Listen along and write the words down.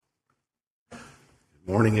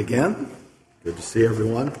Morning again. Good to see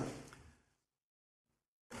everyone.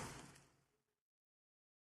 I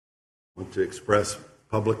want to express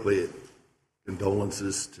publicly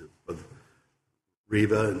condolences to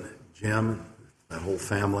Reba and Jim and that whole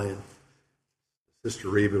family. Sister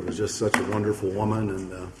Reba was just such a wonderful woman,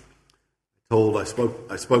 and I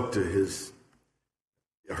spoke to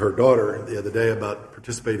her daughter the other day about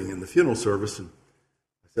participating in the funeral service, and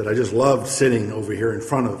I said I just loved sitting over here in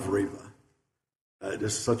front of Reba.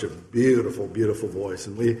 Just such a beautiful, beautiful voice.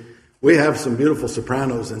 And we have some beautiful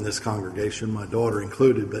sopranos in this congregation, my daughter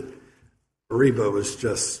included, but Reba was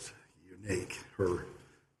just unique. Her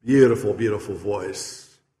beautiful, beautiful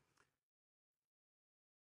voice.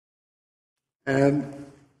 And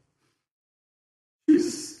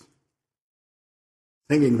she's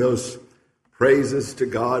singing those praises to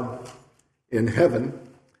God in heaven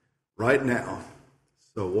right now.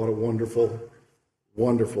 So what a wonderful,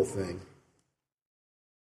 wonderful thing.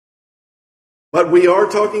 But we are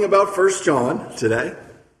talking about 1 John today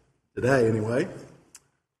anyway.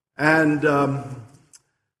 And,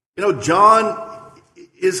 John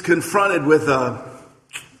is confronted with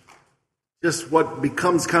just what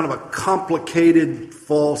becomes kind of a complicated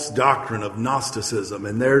false doctrine of Gnosticism.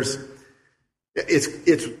 And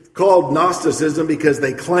it's called Gnosticism because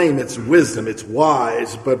they claim it's wisdom, it's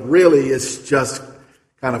wise, but really it's just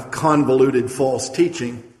kind of convoluted false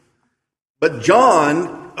teaching. But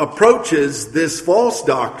John approaches this false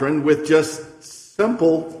doctrine with just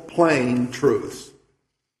simple, plain truths.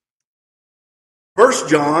 1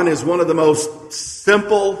 John is one of the most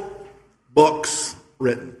simple books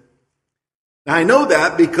written. Now, I know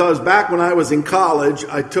that because back when I was in college,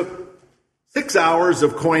 I took 6 hours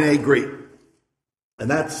of Koine Greek, and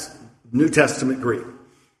that's New Testament Greek.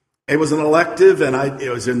 It was an elective, and it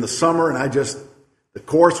was in the summer, and the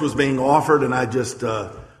course was being offered, and I just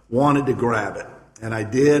wanted to grab it. And I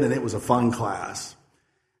did, and it was a fun class.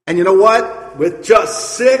 And you know what? With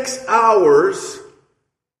just 6 hours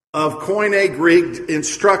of Koine Greek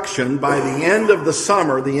instruction, by the end of the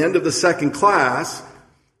summer, the end of the second class,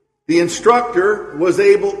 the instructor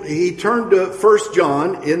he turned to 1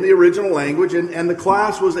 John in the original language, and the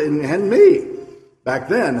class was, and me, back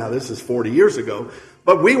then, now this is 40 years ago,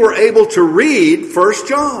 but we were able to read 1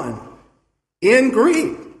 John in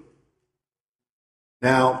Greek.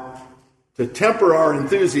 Now, to temper our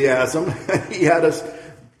enthusiasm, he had us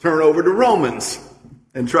turn over to Romans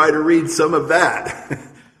and try to read some of that.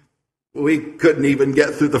 We couldn't even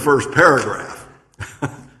get through the first paragraph.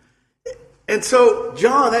 And so,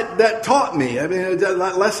 John, that taught me. I mean,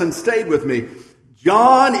 that lesson stayed with me.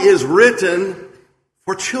 John is written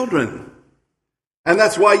for children. And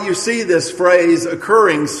that's why you see this phrase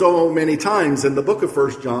occurring so many times in the book of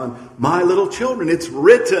 1 John, my little children. It's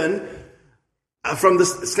written from the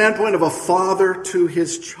standpoint of a father to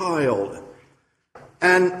his child.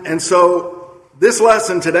 And so this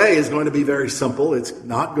lesson today is going to be very simple. It's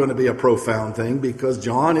not going to be a profound thing because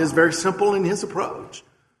John is very simple in his approach.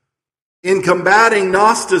 In combating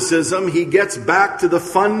Gnosticism, he gets back to the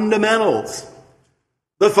fundamentals.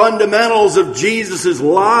 The fundamentals of Jesus'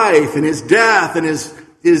 life and his death and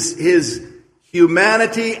his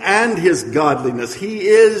humanity and his godliness. He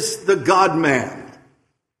is the God-man.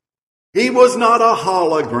 He was not a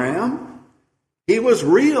hologram. He was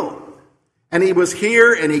real. And he was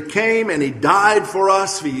here, and he came, and he died for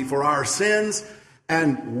us, for our sins.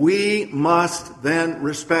 And we must then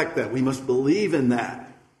respect that. We must believe in that.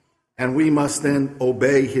 And we must then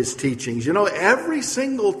obey his teachings. You know, every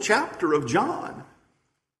single chapter of John,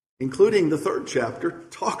 including the 3rd chapter,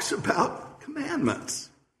 talks about commandments.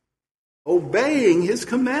 Obeying his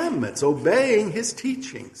commandments, obeying his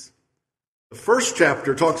teachings. The 1st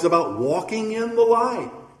chapter talks about walking in the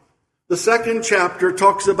light. The 2nd chapter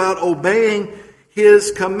talks about obeying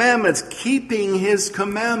his commandments, keeping his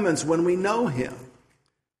commandments when we know him.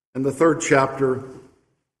 And the 3rd chapter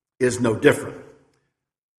is no different.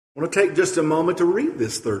 I want to take just a moment to read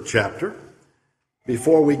this 3rd chapter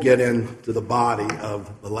before we get into the body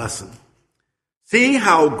of the lesson. See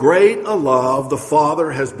how great a love the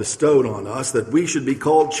Father has bestowed on us that we should be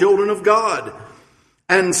called children of God.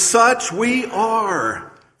 And such we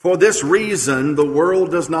are. For this reason, the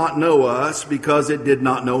world does not know us because it did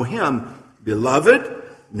not know him. Beloved,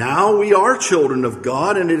 now we are children of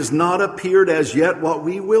God, and it has not appeared as yet what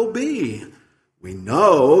we will be. We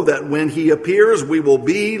know that when he appears, we will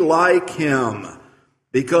be like him,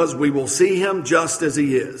 because we will see him just as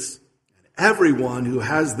he is. And everyone who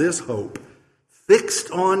has this hope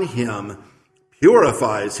fixed on him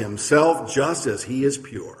purifies himself just as he is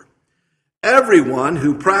pure. Everyone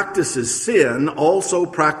who practices sin also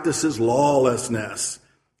practices lawlessness.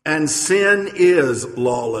 and sin is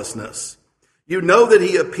lawlessness. You know that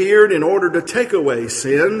he appeared in order to take away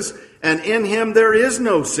sins, and in him there is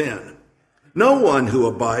no sin. No one who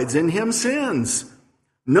abides in him sins.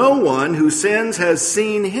 No one who sins has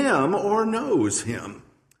seen him or knows him.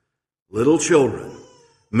 Little children,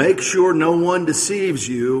 make sure no one deceives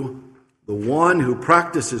you. The one who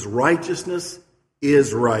practices righteousness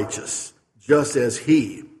is righteous, just as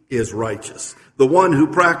he is righteous. The one who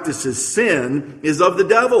practices sin is of the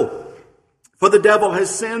devil, for the devil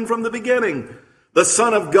has sinned from the beginning. The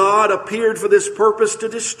Son of God appeared for this purpose, to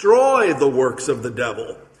destroy the works of the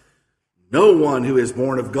devil. No one who is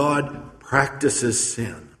born of God practices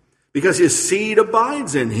sin, because his seed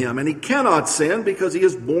abides in him, and he cannot sin because he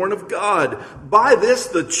is born of God. By this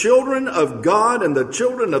the children of God and the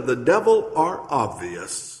children of the devil are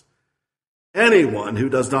obvious. Anyone who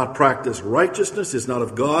does not practice righteousness is not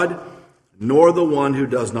of God, nor the one who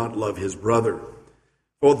does not love his brother.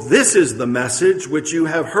 For this is the message which you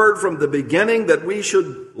have heard from the beginning, that we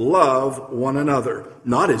should love one another,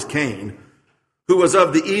 not as Cain, who was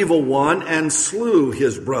of the evil one and slew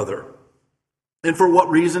his brother. And for what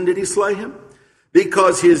reason did he slay him?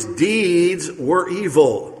 Because his deeds were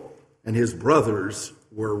evil and his brothers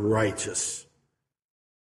were righteous.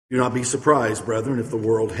 Do not be surprised, brethren, if the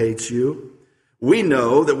world hates you. We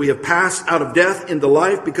know that we have passed out of death into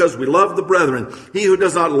life because we love the brethren. He who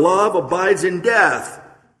does not love abides in death.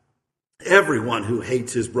 Everyone who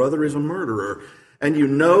hates his brother is a murderer, and you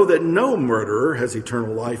know that no murderer has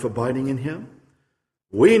eternal life abiding in him.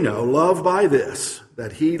 We know love by this,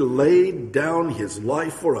 that he laid down his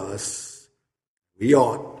life for us. We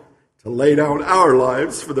ought to lay down our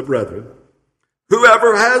lives for the brethren.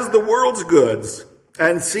 Whoever has the world's goods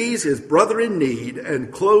and sees his brother in need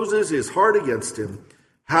and closes his heart against him,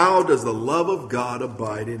 how does the love of God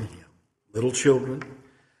abide in him? Little children,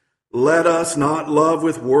 let us not love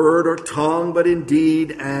with word or tongue, but in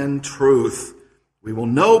deed and truth. We will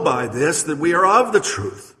know by this that we are of the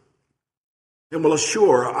truth, and will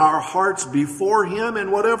assure our hearts before him in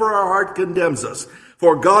whatever our heart condemns us.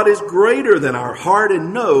 For God is greater than our heart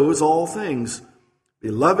and knows all things.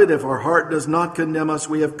 Beloved, if our heart does not condemn us,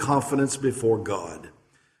 we have confidence before God.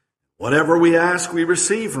 Whatever we ask, we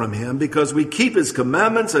receive from him, because we keep his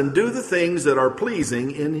commandments and do the things that are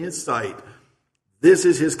pleasing in his sight. This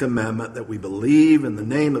is his commandment, that we believe in the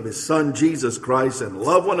name of his Son, Jesus Christ, and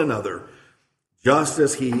love one another, just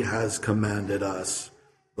as he has commanded us.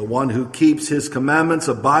 The one who keeps his commandments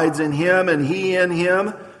abides in him, and he in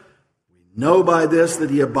him. We know by this that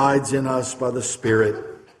he abides in us by the Spirit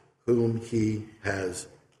whom he has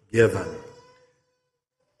given.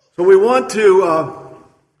 So we want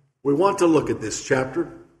to look at this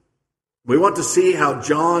chapter. We want to see how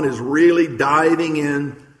John is really diving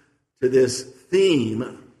in to this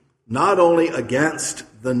theme, not only against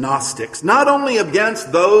the Gnostics, not only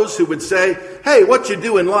against those who would say, hey, what you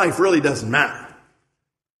do in life really doesn't matter.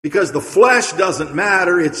 Because the flesh doesn't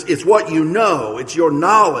matter, it's what you know, it's your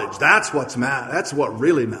knowledge. That's what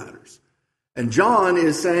really matters. And John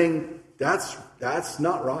is saying that's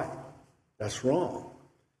not right. That's wrong.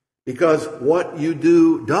 Because what you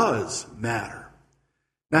do does matter.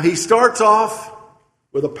 Now he starts off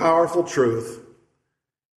with a powerful truth,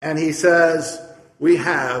 and he says, we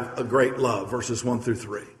have a great love, verses 1 through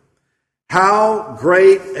 3. How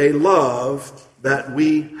great a love that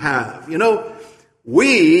we have. You know,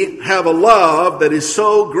 we have a love that is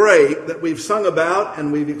so great that we've sung about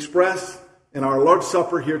and we've expressed in our Lord's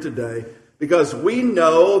Supper here today, because we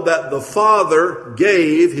know that the Father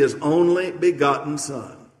gave his only begotten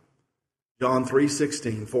Son. John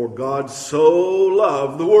 3:16, for God so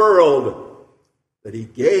loved the world that he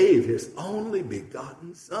gave his only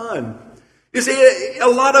begotten Son. You see, a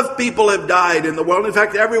lot of people have died in the world. In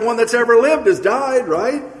fact, everyone that's ever lived has died,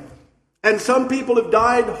 right? And some people have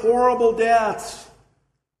died horrible deaths.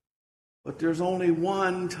 But there's only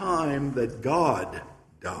one time that God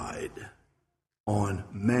died on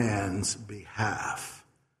man's behalf.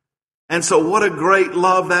 And so what a great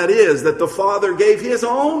love that is, that the Father gave his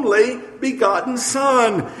only begotten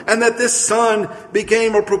Son, and that this Son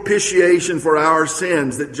became a propitiation for our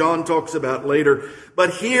sins that John talks about later.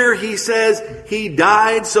 But here he says he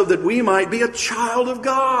died so that we might be a child of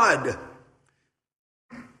God.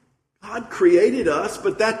 God created us,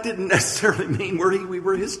 but that didn't necessarily mean we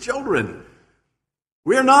were his children.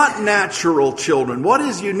 We're not natural children. What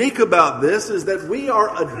is unique about this is that we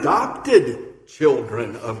are adopted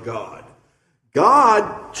children of God.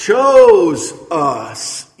 God chose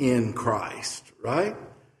us in Christ, right?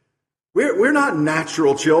 We're not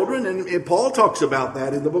natural children, and Paul talks about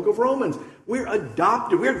that in the book of Romans. We're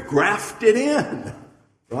adopted. We're grafted in,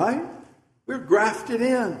 right? We're grafted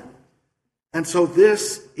in. And so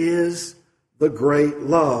this is the great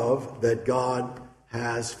love that God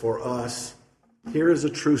has for us. Here is a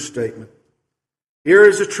true statement. Here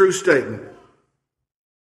is a true statement.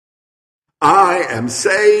 I am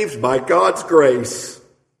saved by God's grace.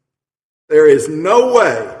 There is no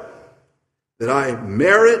way that I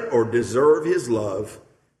merit or deserve His love,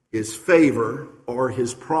 His favor, or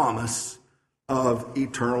His promise of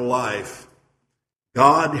eternal life.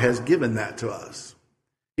 God has given that to us.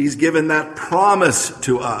 He's given that promise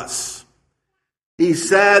to us. He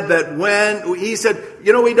said,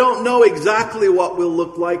 we don't know exactly what we'll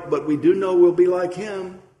look like, but we do know we'll be like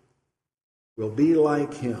Him. We'll be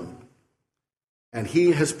like Him. And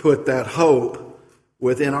He has put that hope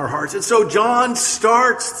within our hearts. And so John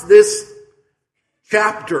starts this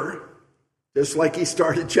chapter, just like he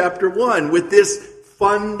started chapter 1, with this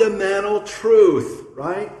fundamental truth,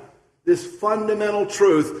 right? This fundamental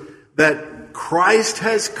truth that Christ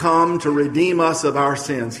has come to redeem us of our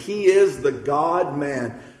sins. He is the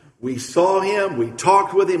God-man. We saw Him, we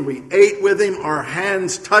talked with Him, we ate with Him, our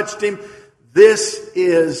hands touched Him. This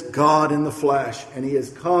is God in the flesh, and He has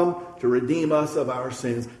come to redeem us of our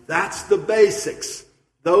sins. That's the basics.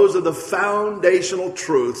 Those are the foundational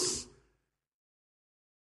truths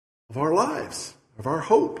of our lives, of our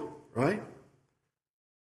hope, right?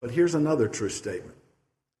 But here's another true statement.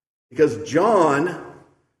 Because John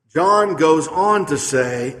goes on to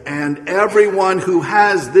say, and everyone who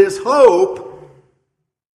has this hope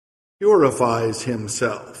purifies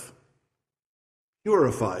himself.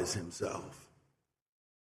 Purifies himself.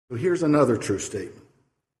 So here's another true statement.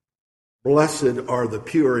 Blessed are the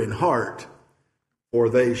pure in heart, for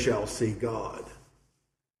they shall see God.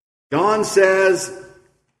 John says,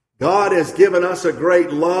 God has given us a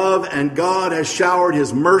great love, and God has showered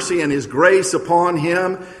His mercy and His grace upon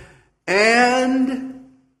him, and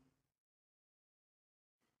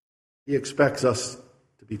He expects us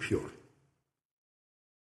to be pure.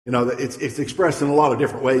 You know, it's expressed in a lot of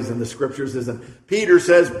different ways in the Scriptures, isn't it? Peter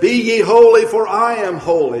says, "Be ye holy, for I am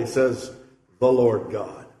holy, says the Lord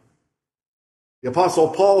God." The Apostle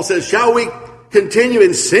Paul says, "Shall we continue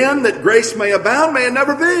in sin that grace may abound?" May it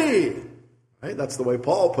never be. Right? That's the way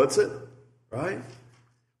Paul puts it. Right?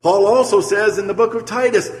 Paul also says in the book of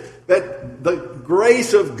Titus that the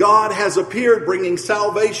grace of God has appeared, bringing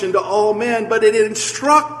salvation to all men, but it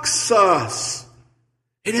instructs us.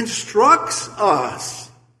 It instructs us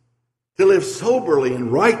to live soberly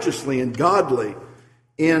and righteously and godly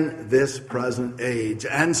in this present age.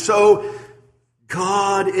 And so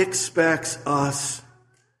God expects us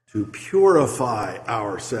to purify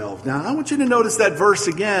ourselves. Now, I want you to notice that verse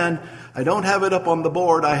again. I don't have it up on the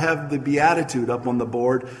board. I have the Beatitude up on the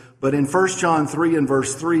board. But in 1 John 3 and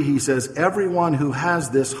verse 3, he says, everyone who has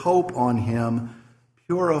this hope on him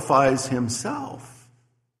purifies himself.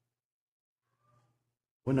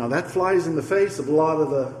 Well, now that flies in the face of a lot of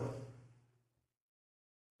the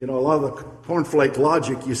cornflake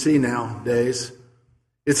logic you see nowadays.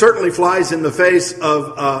 It certainly flies in the face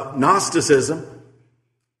of Gnosticism.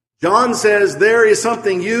 John says there is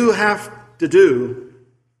something you have to do.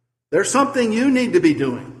 There's something you need to be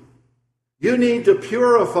doing. You need to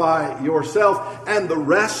purify yourself. And the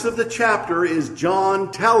rest of the chapter is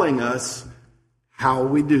John telling us how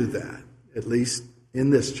we do that, at least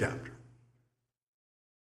in this chapter.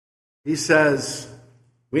 He says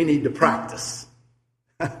we need to practice.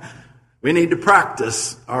 We need to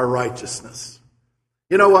practice our righteousness.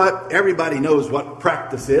 You know what? Everybody knows what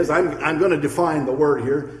practice is. I'm going to define the word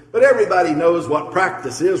here, but everybody knows what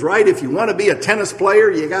practice is, right? If you want to be a tennis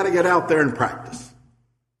player, you got to get out there and practice.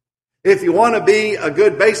 If you want to be a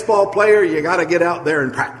good baseball player, you got to get out there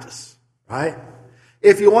and practice, right?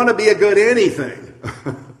 If you want to be a good anything,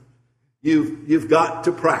 you've got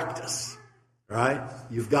to practice, right?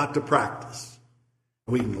 You've got to practice.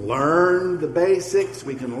 We can learn the basics.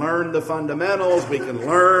 We can learn the fundamentals. We can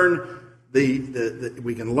learn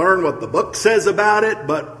we can learn what the book says about it,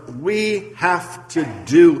 but we have to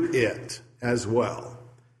do it as well.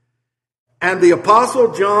 And the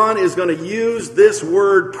Apostle John is going to use this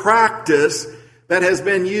word practice that has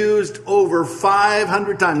been used over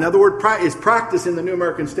 500 times. Now, the word is practice in the New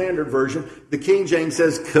American Standard Version. The King James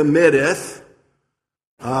says committeth.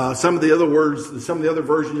 Some of the other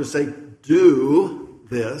versions just say do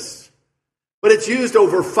this. But it's used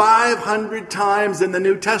over 500 times in the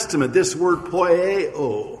New Testament, this word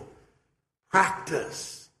poieo,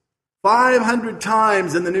 practice. 500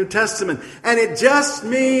 times in the New Testament. And it just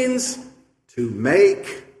means to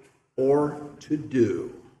make or to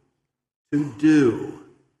do. To do.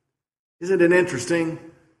 Isn't it interesting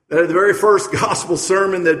The very first gospel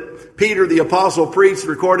sermon that Peter the apostle preached,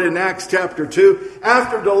 recorded in Acts chapter 2,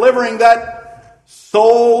 after delivering that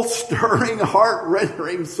soul-stirring,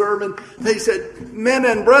 heart-rending sermon, they said, "Men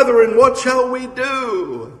and brethren, what shall we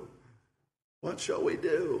do? What shall we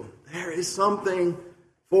do?" There is something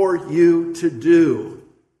for you to do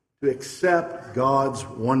to accept God's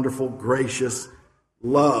wonderful, gracious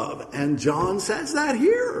love. And John says that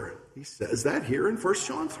here. He says that here in 1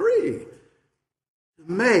 John 3.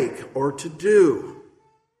 To make or to do.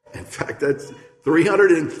 In fact, that's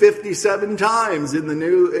 357 times in the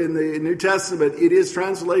New Testament it is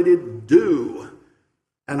translated do.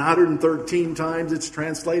 And 113 times it's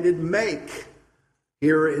translated make.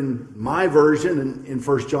 Here in my version, in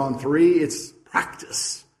 1 John 3, it's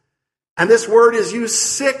practice. And this word is used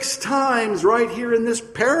 6 times right here in this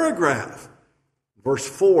paragraph. Verse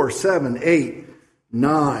 4, 7, 8,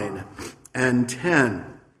 9, and 10.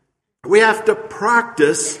 We have to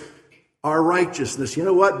practice our righteousness. You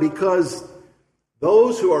know what? Because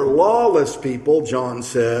those who are lawless people, John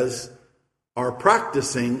says, are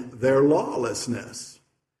practicing their lawlessness.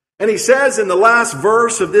 And he says in the last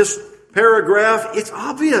verse of this paragraph, it's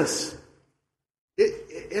obvious.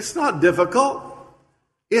 It's not difficult.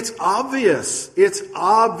 It's obvious. It's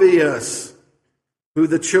obvious who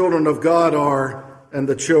the children of God are and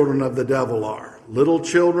the children of the devil are. Little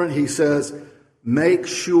children, he says, make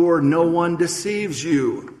sure no one deceives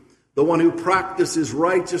you. The one who practices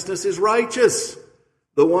righteousness is righteous.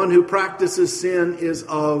 The one who practices sin is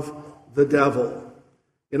of the devil.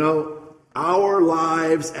 You know, our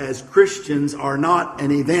lives as Christians are not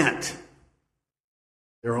an event.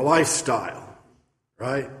 They're a lifestyle,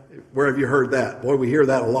 right? Where have you heard that? Boy, we hear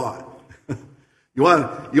that a lot. You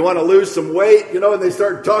want to lose some weight, and they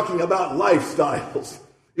start talking about lifestyles.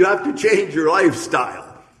 You have to change your lifestyle.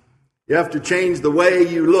 You have to change the way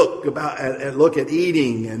you look at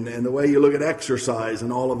eating and the way you look at exercise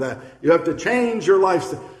and all of that. You have to change your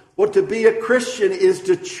lifestyle. Well, to be a Christian is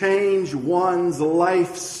to change one's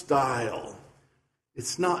lifestyle.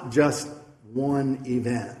 It's not just one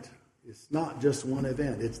event. It's not just one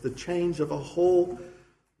event. It's the change of a whole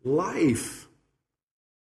life.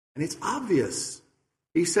 And it's obvious.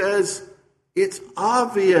 He says, it's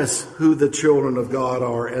obvious who the children of God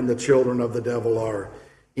are and the children of the devil are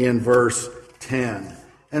in verse 10.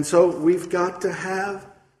 And so we've got to have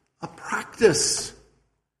a practice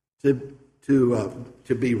to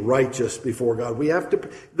be righteous before God. We have to.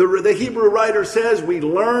 The Hebrew writer says we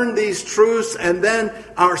learn these truths and then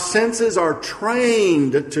our senses are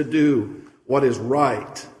trained to do what is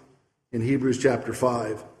right. In Hebrews chapter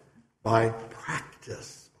 5, by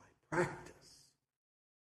practice. By practice.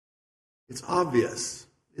 It's obvious.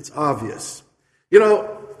 It's obvious.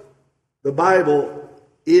 The Bible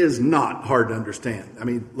is not hard to understand. I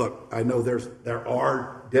mean, look, I know there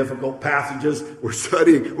are difficult passages. We're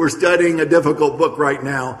studying a difficult book right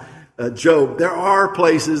now, Job. There are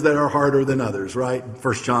places that are harder than others, right?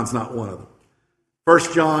 1 John's not one of them.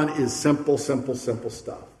 1 John is simple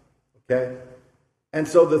stuff. Okay? And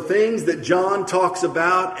so the things that John talks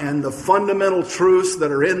about and the fundamental truths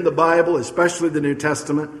that are in the Bible, especially the New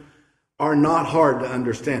Testament, are not hard to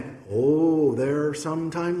understand. Oh, they're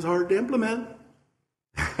sometimes hard to implement.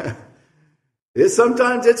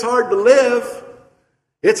 Sometimes it's hard to live.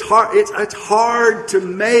 It's hard to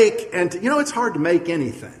make, and it's hard to make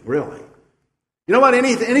anything, really. You know what?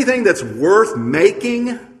 Anything that's worth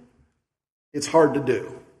making, it's hard to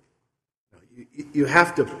do. You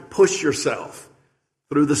have to push yourself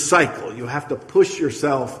through the cycle. You have to push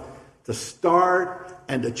yourself to start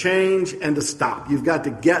and to change and to stop. You've got to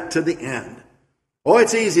get to the end. Oh,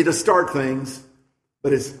 it's easy to start things,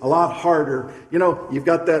 but it's a lot harder. You've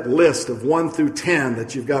got that list of 1 through 10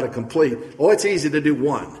 that you've got to complete. Oh, it's easy to do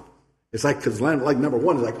 1. It's because number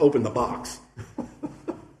 1 is like open the box.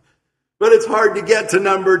 But it's hard to get to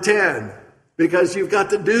number 10 because you've got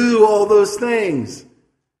to do all those things.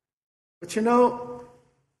 But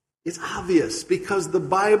it's obvious because the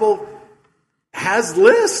Bible has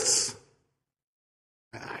lists.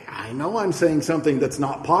 I know I'm saying something that's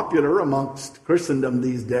not popular amongst Christendom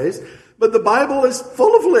these days, but the Bible is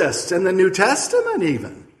full of lists, and the New Testament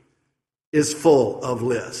even is full of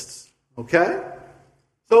lists. Okay?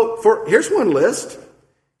 So here's one list.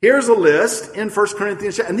 Here's a list in 1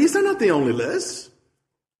 Corinthians, and these are not the only lists.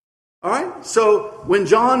 All right? So when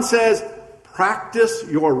John says, practice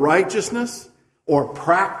your righteousness, or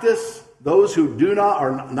practice those who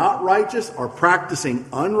are not righteous, are practicing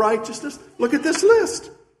unrighteousness, look at this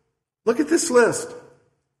list. Look at this list.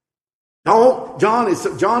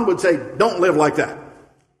 John would say, don't live like that.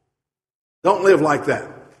 Don't live like that.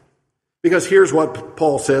 Because here's what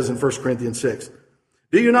Paul says in 1 Corinthians 6.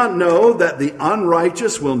 Do you not know that the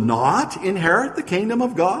unrighteous will not inherit the kingdom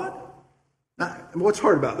of God? Now, what's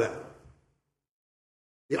hard about that?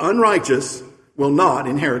 The unrighteous will not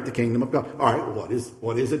inherit the kingdom of God. All right,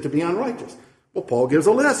 what is it to be unrighteous? Well, Paul gives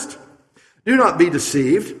a list. Do not be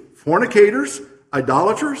deceived. Fornicators,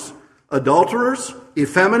 idolaters, adulterers,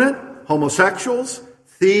 effeminate, homosexuals,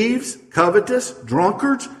 thieves, covetous,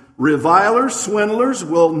 drunkards, revilers, swindlers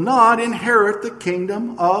will not inherit the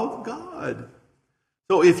kingdom of God.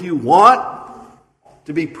 So if you want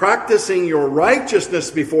to be practicing your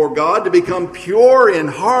righteousness before God, to become pure in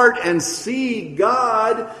heart and see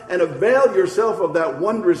God and avail yourself of that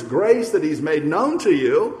wondrous grace that He's made known to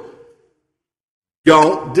you,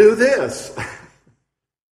 don't do this.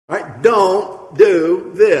 Right? Don't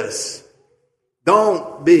do this.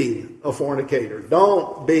 Don't be a fornicator.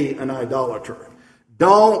 Don't be an idolater.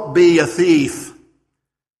 Don't be a thief.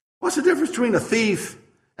 What's the difference between a thief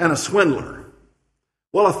and a swindler?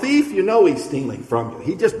 Well, a thief, you know he's stealing from you.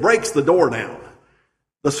 He just breaks the door down.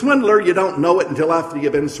 The swindler, you don't know it until after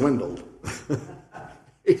you've been swindled.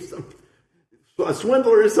 A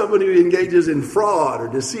swindler is someone who engages in fraud or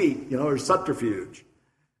deceit, or subterfuge.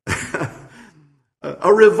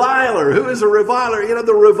 A reviler. Who is a reviler?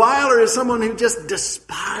 The reviler is someone who just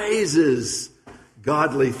despises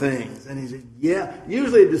godly things. And he says,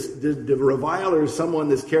 usually the reviler is someone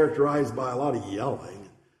that's characterized by a lot of yelling.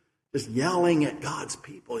 Just yelling at God's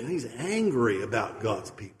people. He's angry about God's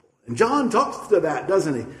people. And John talks to that,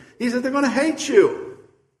 doesn't he? He said, they're going to hate you.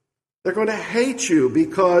 They're going to hate you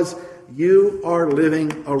because you are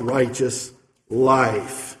living a righteous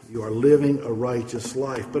life. You are living a righteous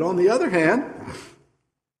life. But on the other hand,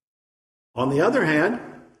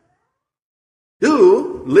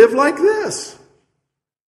 do live like this.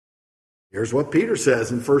 Here's what Peter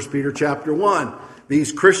says in 1 Peter chapter 1.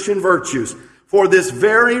 These Christian virtues. For this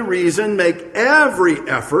very reason, make every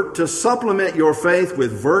effort to supplement your faith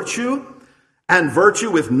with virtue, and virtue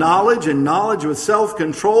with knowledge, and knowledge with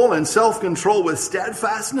self-control, and self-control with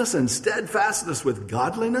steadfastness, and steadfastness with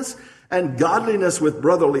godliness, and godliness with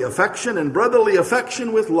brotherly affection, and brotherly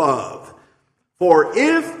affection with love. For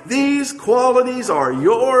if these qualities are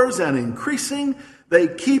yours and increasing, they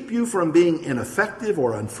keep you from being ineffective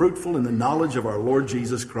or unfruitful in the knowledge of our Lord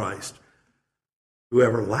Jesus Christ.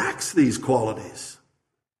 Whoever lacks these qualities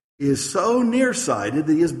is so nearsighted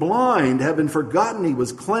that he is blind, having forgotten he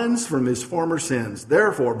was cleansed from his former sins.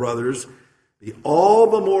 Therefore, brothers, be all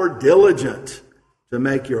the more diligent to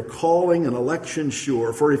make your calling and election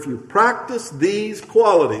sure. For if you practice these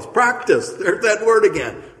qualities, practice, there's that word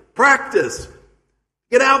again, practice.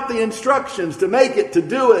 Get out the instructions to make it, to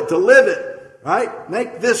do it, to live it, right?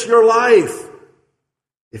 Make this your life.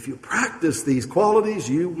 If you practice these qualities,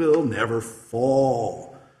 you will never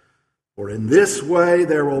fall. For in this way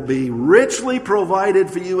there will be richly provided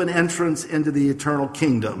for you an entrance into the eternal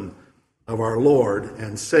kingdom of our Lord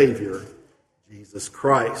and Savior, Jesus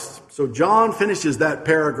Christ. So John finishes that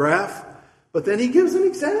paragraph, but then he gives an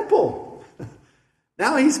example.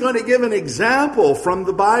 Now he's going to give an example from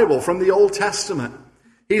the Bible, from the Old Testament.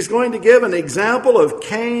 He's going to give an example of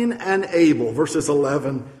Cain and Abel, verses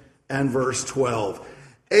 11 and verse 12.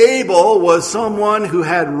 Abel was someone who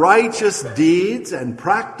had righteous deeds and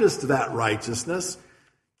practiced that righteousness.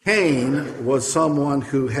 Cain was someone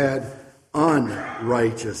who had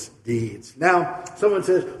unrighteous deeds. Now, someone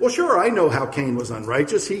says, well, sure, I know how Cain was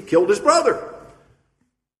unrighteous. He killed his brother.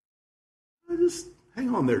 Just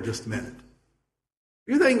hang on there just a minute.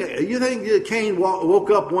 You think Cain woke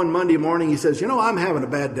up one Monday morning, he says, I'm having a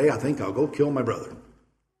bad day. I think I'll go kill my brother.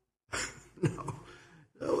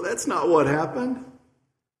 No, that's not what happened.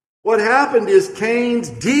 What happened is Cain's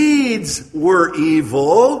deeds were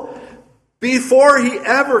evil before he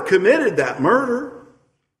ever committed that murder.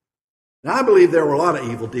 Now, I believe there were a lot of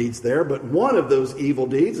evil deeds there, but one of those evil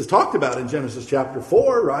deeds is talked about in Genesis chapter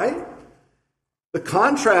 4, right? The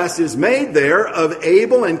contrast is made there of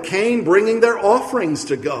Abel and Cain bringing their offerings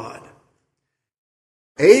to God.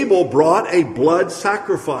 Abel brought a blood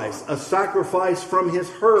sacrifice, a sacrifice from his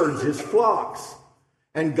herds, his flocks,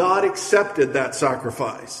 and God accepted that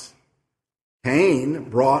sacrifice. Cain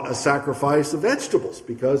brought a sacrifice of vegetables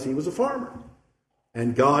because he was a farmer,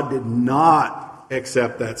 and God did not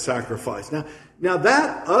accept that sacrifice. Now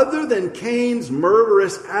that, other than Cain's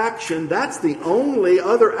murderous action, that's the only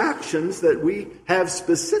other actions that we have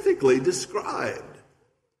specifically described.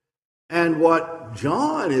 And what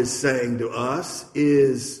John is saying to us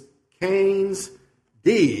is Cain's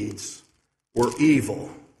deeds were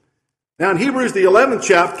evil. Now in Hebrews, the 11th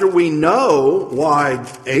chapter, we know why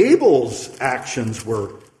Abel's actions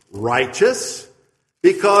were righteous.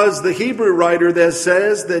 Because the Hebrew writer there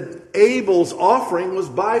says that Abel's offering was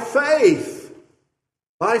by faith.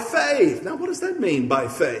 By faith. Now, what does that mean, by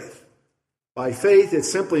faith? By faith, it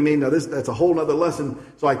simply means, now that's a whole other lesson,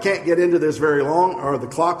 so I can't get into this very long, or the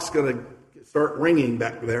clock's going to start ringing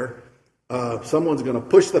back there. Someone's going to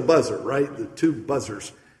push the buzzer, right? The two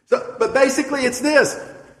buzzers. But basically, it's this.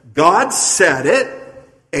 God said it,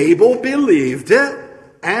 Abel believed it,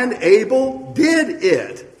 and Abel did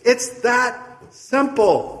it. It's that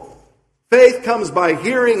simple. Faith comes by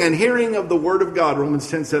hearing, and hearing of the word of God,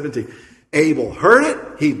 Romans 10:17. Abel heard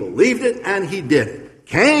it, he believed it, and he did it.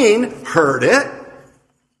 Cain heard it,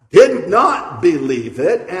 did not believe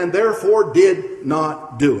it, and therefore did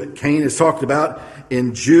not do it. Cain is talked about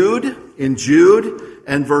in Jude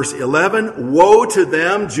and verse 11. Woe to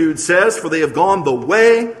them, Jude says, for they have gone the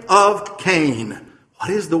way of Cain. What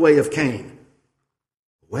is the way of Cain?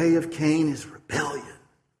 The way of Cain is rebellion.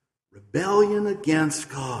 Rebellion against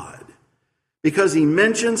God. Because he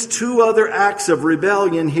mentions two other acts of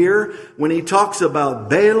rebellion here when he talks about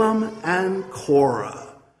Balaam and Korah.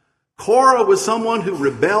 Korah was someone who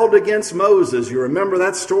rebelled against Moses. You remember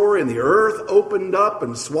that story? And the earth opened up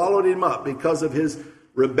and swallowed him up because of his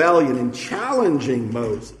rebellion in challenging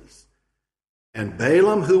Moses. And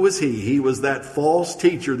Balaam, who was he? He was that false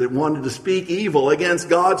teacher that wanted to speak evil against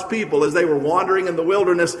God's people as they were wandering in the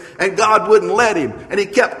wilderness, and God wouldn't let him. And he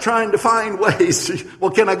kept trying to find ways.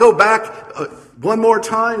 Well, can I go back one more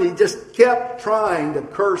time? He just kept trying to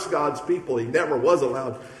curse God's people. He never was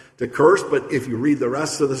allowed to curse, but if you read the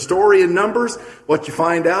rest of the story in Numbers, what you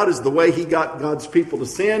find out is the way he got God's people to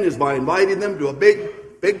sin is by inviting them to a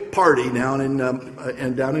big party down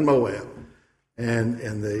in Moab.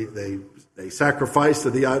 And they sacrificed to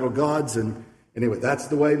the idol gods, and anyway, that's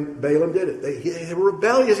the way Balaam did it. They were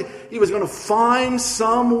rebellious. He was going to find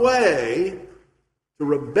some way to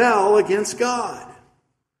rebel against God.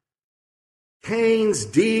 Cain's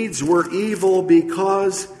deeds were evil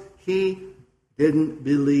because he didn't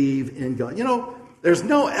believe in God. You know, there's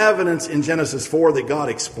no evidence in Genesis 4 that God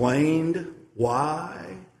explained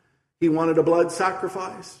why he wanted a blood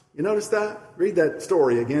sacrifice. You notice that? Read that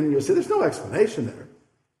story again, and you'll see there's no explanation there.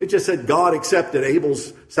 It just said God accepted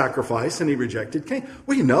Abel's sacrifice and he rejected Cain.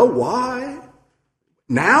 We know why.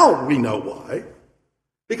 Now we know why.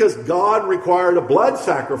 Because God required a blood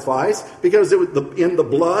sacrifice, because in the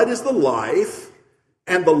blood is the life,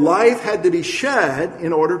 and the life had to be shed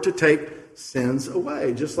in order to take sins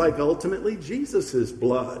away, just like ultimately Jesus'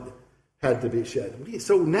 blood had to be shed.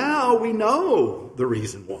 So now we know the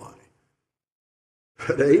reason why.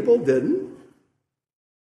 But Abel didn't,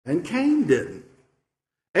 and Cain didn't.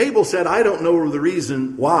 Abel said, I don't know the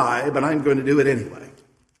reason why, but I'm going to do it anyway.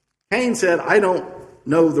 Cain said, I don't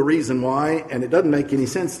know the reason why, and it doesn't make any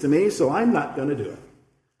sense to me, so I'm not going to do it.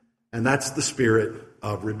 And that's the spirit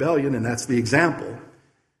of rebellion, and that's the example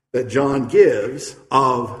that John gives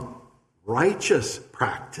of righteous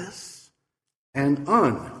practice and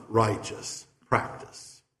unrighteous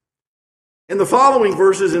practice. In the following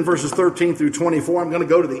verses, in verses 13 through 24, I'm going to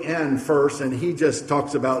go to the end first, and he just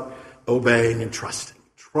talks about obeying and trusting.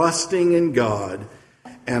 Trusting in God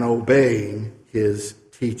and obeying his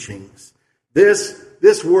teachings.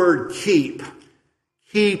 This word keep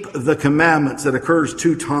the commandments that occurs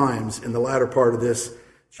 2 times in the latter part of this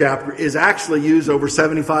chapter is actually used over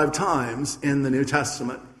 75 times in the New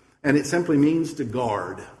Testament. And it simply means to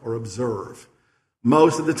guard or observe.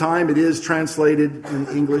 Most of the time it is translated in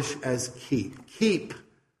English as keep. Keep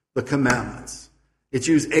the commandments. It's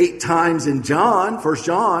used 8 times in John, 1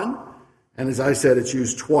 John. And as I said, it's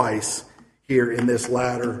used twice here in this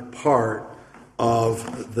latter part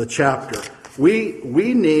of the chapter. We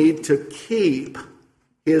need to keep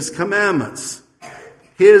his commandments.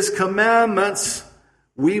 His commandments,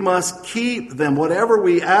 we must keep them. Whatever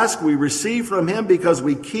we ask, we receive from him because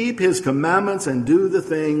we keep his commandments and do the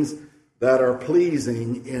things that are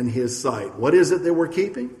pleasing in his sight. What is it that we're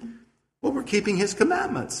keeping? Well, we're keeping his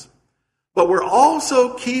commandments. But we're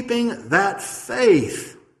also keeping that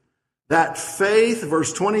faith. That faith,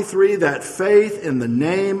 verse 23, that faith in the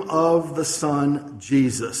name of the Son,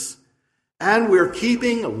 Jesus. And we're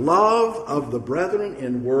keeping love of the brethren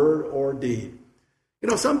in word or deed. You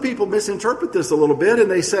know, some people misinterpret this a little bit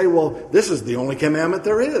and they say, well, this is the only commandment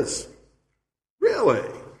there is. Really?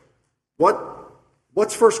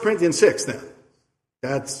 What's 1 Corinthians 6 then?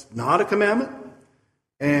 That's not a commandment.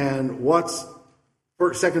 And what's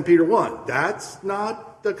 2 Peter 1? That's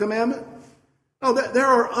not the commandment. No, there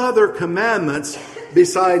are other commandments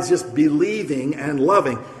besides just believing and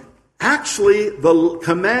loving. Actually, the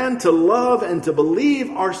command to love and to believe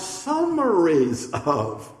are summaries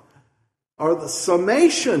of are the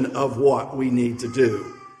summation of what we need to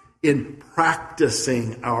do in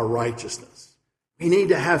practicing our righteousness. We need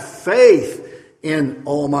to have faith in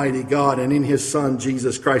Almighty God and in His Son,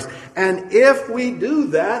 Jesus Christ. And if we do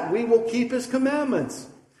that, we will keep His commandments.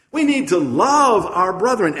 We need to love our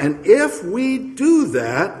brethren. And if we do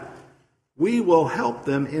that, we will help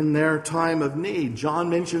them in their time of need. John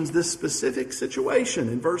mentions this specific situation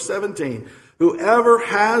in verse 17. Whoever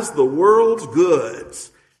has the world's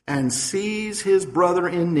goods and sees his brother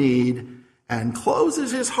in need and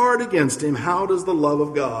closes his heart against him, how does the love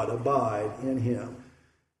of God abide in him?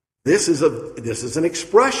 This is an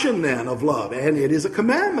expression then of love, and it is a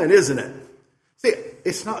commandment, isn't it? See,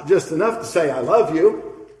 it's not just enough to say, I love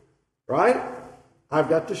you, right? I've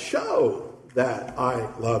got to show that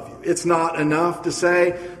I love you. It's not enough to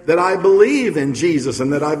say that I believe in Jesus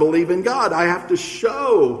and that I believe in God. I have to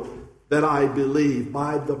show that I believe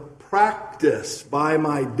by the practice, by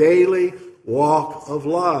my daily walk of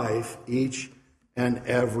life each and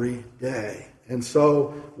every day. And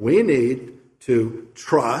so we need to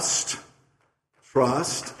trust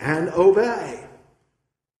and obey.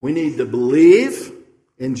 We need to believe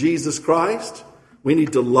in Jesus Christ. We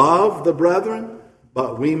need to love the brethren,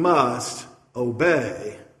 but we must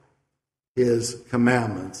obey His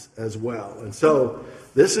commandments as well. And so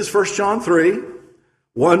this is 1 John 3,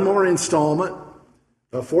 one more installment.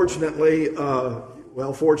 Fortunately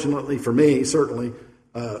for me, certainly,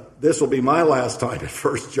 this will be my last time at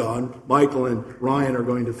 1 John. Michael and Ryan are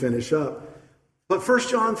going to finish up. But 1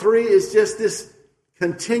 John 3 is just this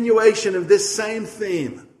continuation of this same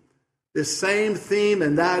theme. This same theme,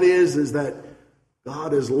 and that is that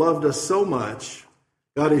God has loved us so much.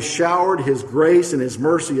 God has showered His grace and His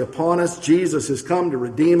mercy upon us. Jesus has come to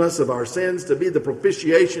redeem us of our sins, to be the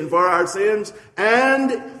propitiation for our sins.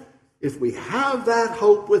 And if we have that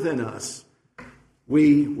hope within us,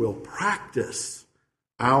 we will practice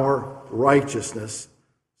our righteousness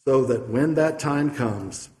so that when that time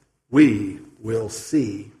comes, we will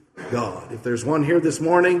see God. If there's one here this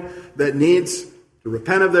morning that needs to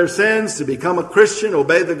repent of their sins, to become a Christian,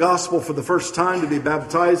 obey the gospel for the first time, to be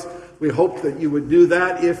baptized, we hope that you would do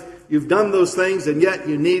that. If you've done those things and yet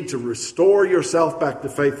you need to restore yourself back to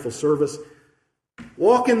faithful service,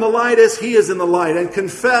 walk in the light as He is in the light and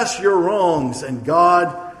confess your wrongs. And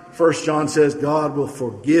God, 1 John says, God will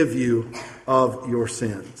forgive you of your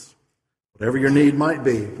sins. Whatever your need might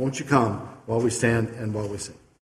be, won't you come while we stand and while we sing?